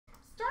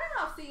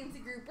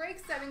CNC Group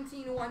break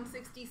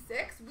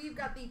 17/166. We've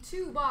got the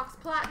 2-box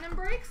platinum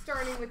break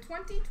starting with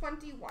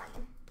 2021.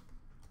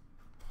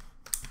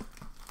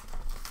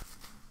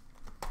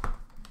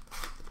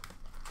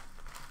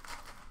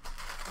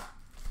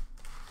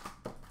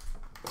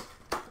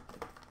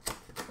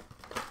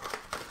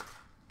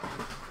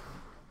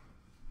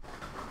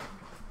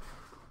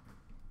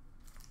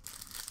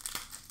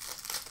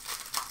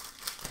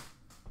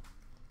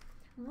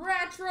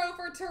 Retro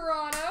for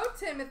Toronto,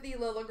 Timothy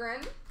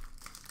Liljegren.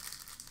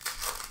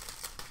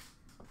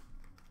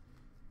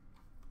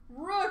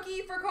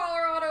 Rookie for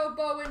Colorado,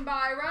 Bowen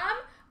Byram.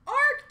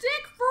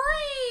 Arctic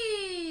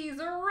Freeze!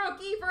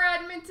 Rookie for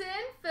Edmonton,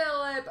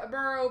 Philip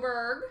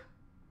Broberg.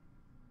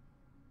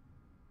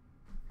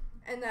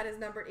 And that is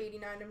numbered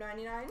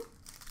 89/99.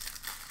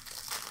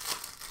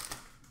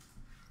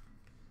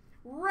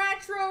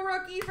 Retro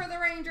rookie for the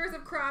Rangers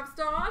of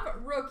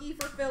Kravtsov. Rookie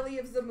for Philly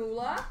of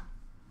Zamula.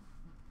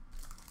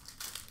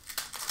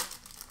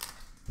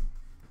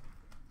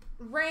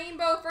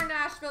 Rainbow for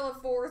Nashville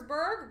of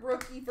Forsberg.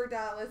 Rookie for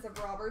Dallas of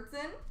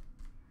Robertson.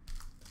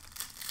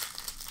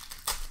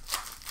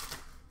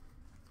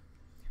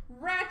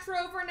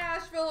 Retro for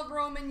Nashville of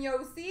Roman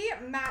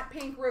Josi. Matte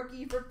Pink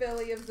rookie for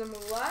Philly of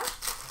Zamula.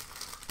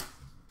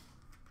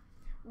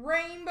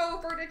 Rainbow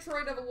for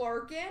Detroit of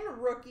Larkin.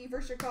 Rookie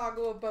for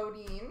Chicago of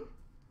Bodine.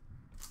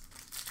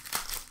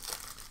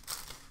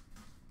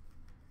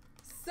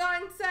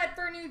 Sunset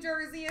for New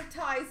Jersey of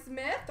Ty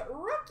Smith.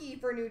 Rookie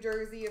for New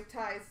Jersey of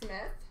Ty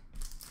Smith.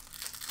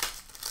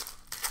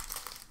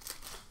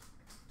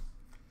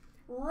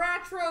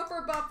 Retro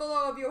for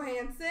Buffalo of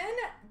Johansson.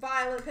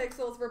 Violet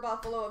Pixels for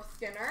Buffalo of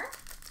Skinner.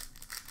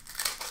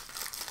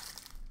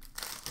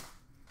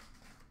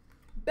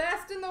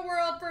 Best in the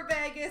World for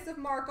Vegas of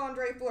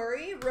Marc-Andre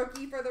Fleury.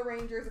 Rookie for the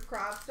Rangers of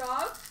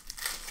Kravtsov.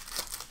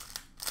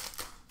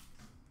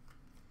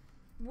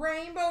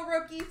 Rainbow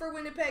rookie for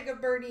Winnipeg of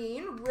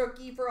Berdine.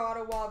 Rookie for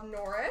Ottawa of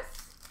Norris.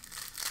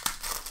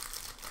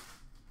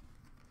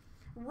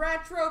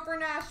 Retro for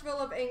Nashville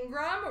of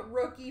Ingram.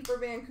 Rookie for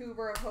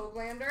Vancouver of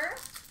Hoglander.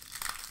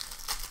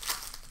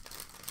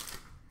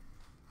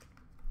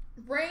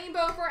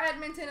 Rainbow for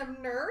Edmonton of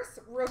Nurse.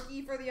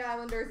 Rookie for the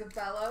Islanders of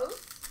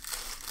Bellows.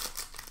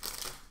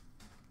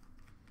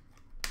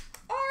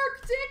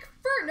 Arctic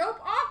for, nope,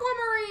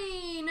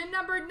 Aquamarine. And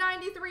numbered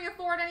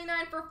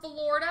 93/499 for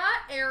Florida,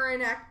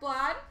 Aaron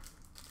Ekblad.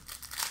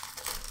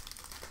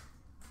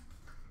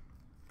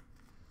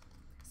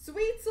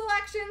 Sweet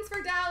Selections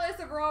for Dallas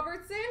of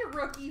Robertson.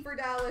 Rookie for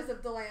Dallas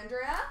of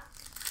Delandria.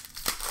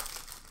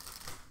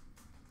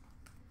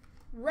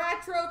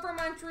 Retro for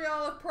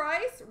Montreal of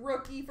Price.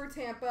 Rookie for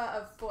Tampa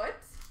of Foot.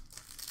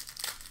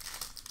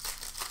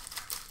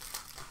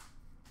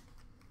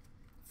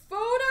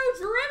 Photo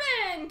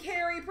Driven,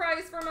 Carey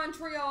Price for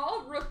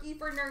Montreal. Rookie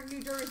for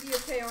New Jersey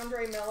of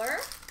Andre Miller.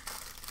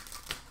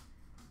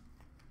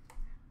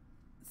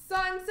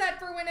 Sunset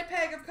for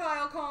Winnipeg of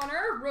Kyle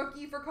Connor.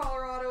 Rookie for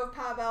Colorado of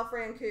Pavel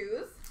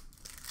Francouz.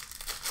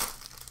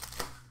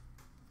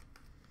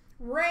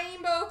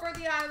 Rainbow for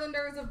the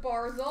Islanders of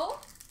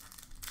Barzal.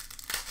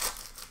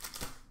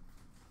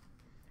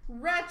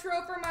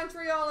 Retro for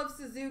Montreal of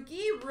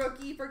Suzuki.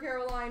 Rookie for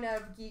Carolina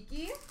of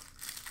Geeky.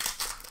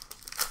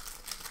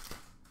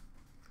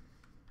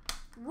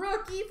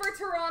 Rookie for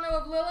Toronto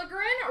of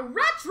Liljegren.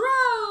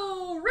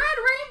 Retro! Red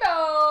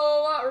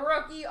Rainbow!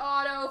 Rookie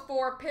auto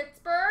for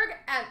Pittsburgh,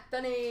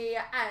 Anthony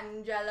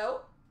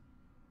Angelo.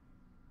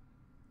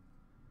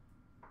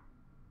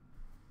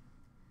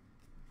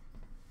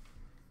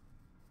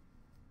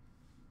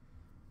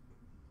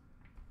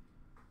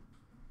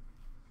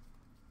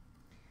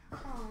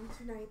 On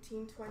to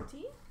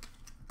 1920.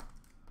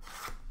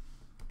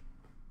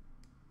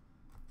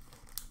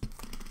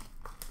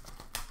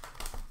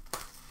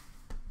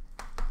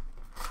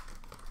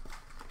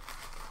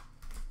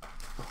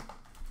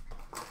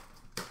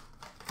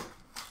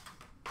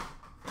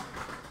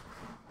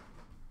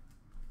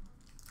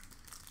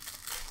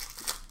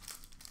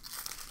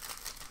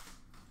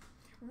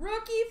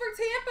 Rookie for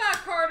Tampa,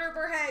 Carter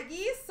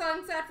Verhaeghe.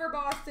 Sunset for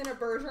Boston of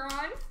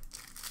Bergeron.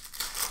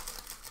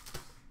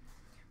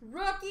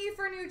 Rookie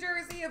for New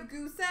Jersey of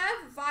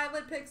Gusev.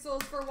 Violet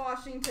Pixels for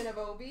Washington of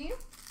Obi.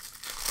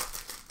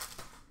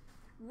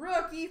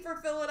 Rookie for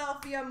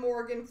Philadelphia,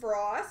 Morgan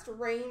Frost.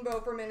 Rainbow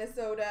for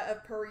Minnesota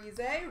of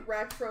Parise.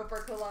 Retro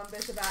for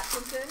Columbus of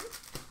Atkinson.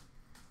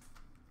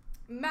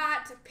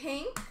 Matte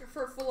Pink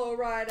for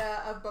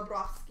Florida of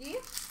Bobrovsky.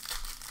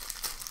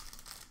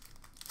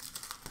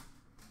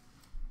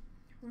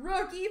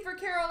 Rookie for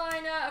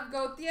Carolina of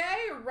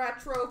Gauthier.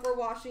 Retro for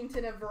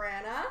Washington of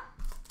Verana.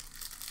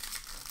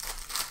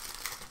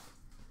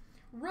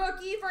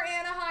 Rookie for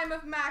Anaheim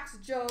of Max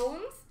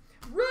Jones.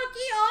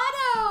 Rookie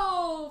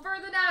auto for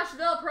the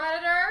Nashville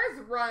Predators,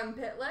 Run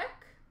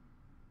Pitlick.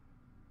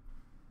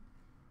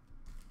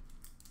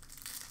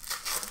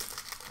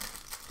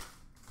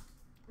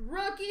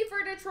 Rookie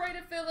for Detroit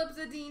of Philip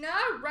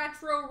Zadina.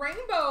 Retro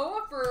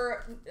Rainbow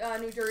for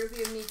New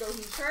Jersey of Nico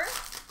Hischier.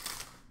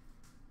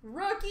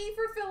 Rookie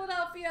for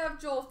Philadelphia of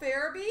Joel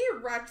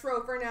Farabee.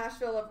 Retro for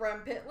Nashville of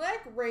Rem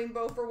Pitlick.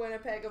 Rainbow for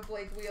Winnipeg of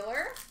Blake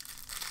Wheeler.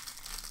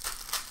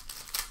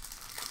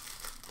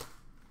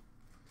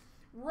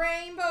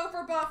 Rainbow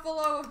for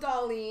Buffalo of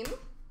Darlene.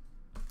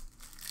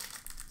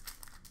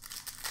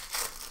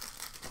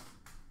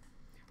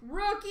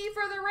 Rookie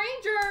for the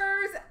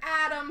Rangers,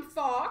 Adam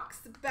Fox.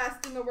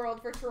 Best in the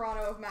world for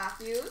Toronto of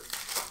Matthews.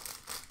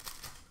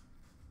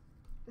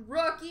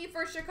 Rookie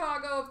for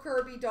Chicago of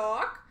Kirby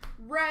Dach.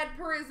 Red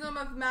Prism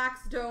of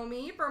Max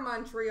Domi for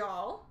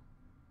Montreal.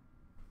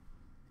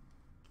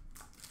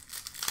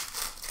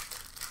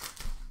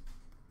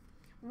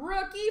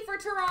 Rookie for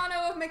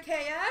Toronto of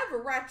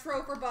Mikheyev.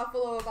 Retro for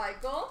Buffalo of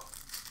Eichel.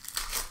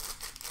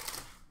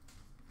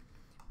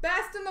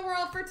 Best in the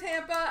world for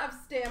Tampa of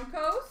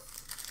Stamkos.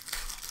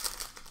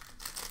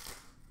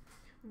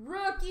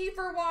 Rookie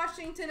for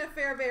Washington of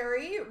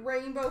Fairbury.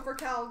 Rainbow for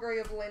Calgary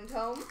of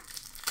Lindholm.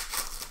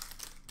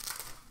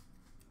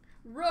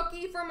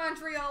 Rookie for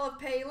Montreal of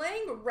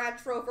Paling.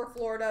 Retro for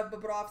Florida of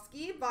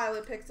Bobrovsky.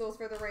 Violet Pixels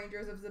for the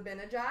Rangers of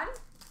Zabinajad.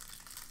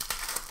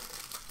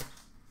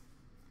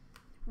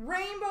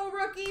 Rainbow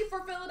Rookie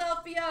for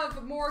Philadelphia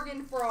of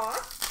Morgan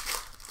Frost.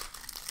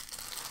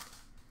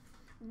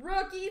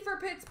 Rookie for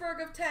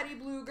Pittsburgh of Teddy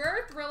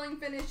Bluger. Thrilling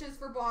finishes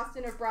for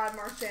Boston of Brad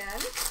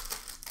Marchand.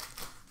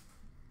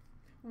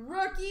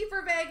 Rookie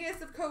for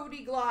Vegas of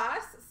Cody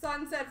Glass.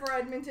 Sunset for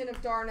Edmonton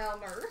of Darnell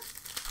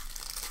Nurse.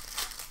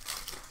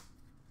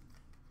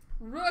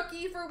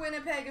 Rookie for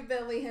Winnipeg of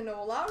Billy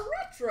Hinola.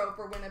 Retro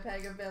for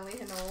Winnipeg of Billy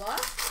Hinola.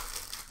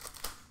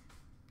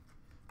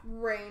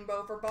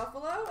 Rainbow for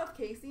Buffalo of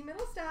Casey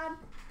Middlestad.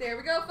 There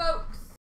we go, folks.